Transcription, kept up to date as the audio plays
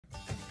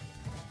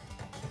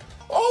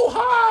Oh,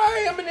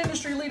 hi! I'm an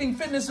industry-leading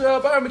fitness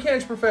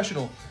biomechanics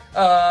professional.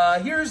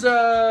 Here's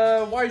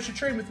why you should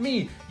train with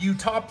me, you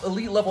top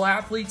elite level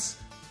athletes.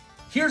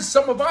 Here's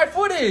some of my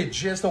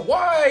footage as to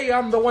why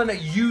I'm the one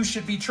that you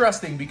should be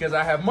trusting, because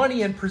I have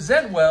money and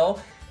present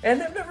well,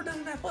 and I've never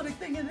done an athletic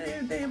thing in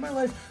a day in my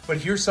life. But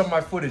here's some of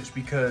my footage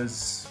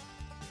because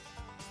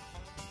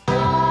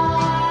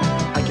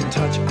I can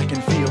touch, I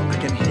can feel, I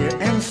can hear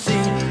and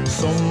see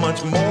so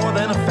much more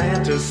than a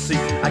fantasy.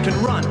 I can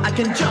run, I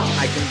can jump,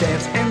 I can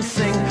dance and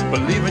sing.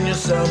 Believe in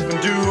yourself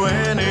and do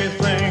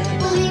anything.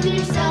 Believe in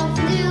yourself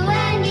and do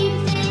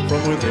anything.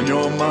 From within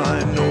your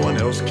mind, no one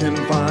else can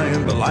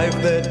find the life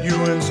that you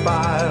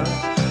inspire.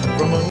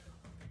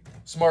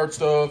 smart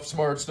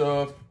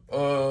stuff,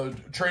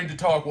 trained to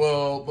talk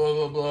well, blah,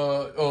 blah,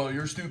 blah, oh,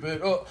 you're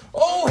stupid,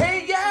 oh,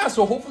 hey, yeah,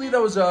 so hopefully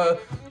that was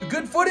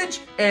good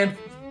footage, and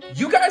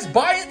you guys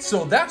buy it,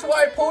 so that's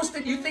why I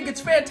posted. You think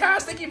it's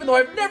fantastic, even though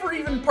I've never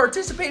even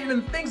participated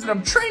in things that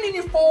I'm training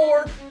you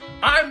for.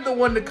 I'm the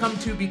one to come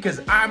to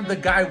because I'm the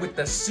guy with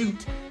the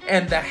suit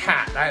and the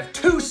hat. I have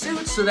 2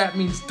 suits, so that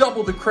means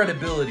double the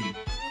credibility.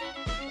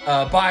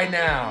 Buy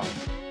now.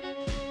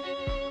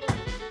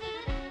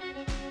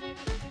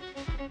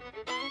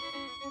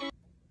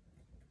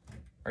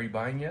 Are you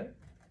buying yet?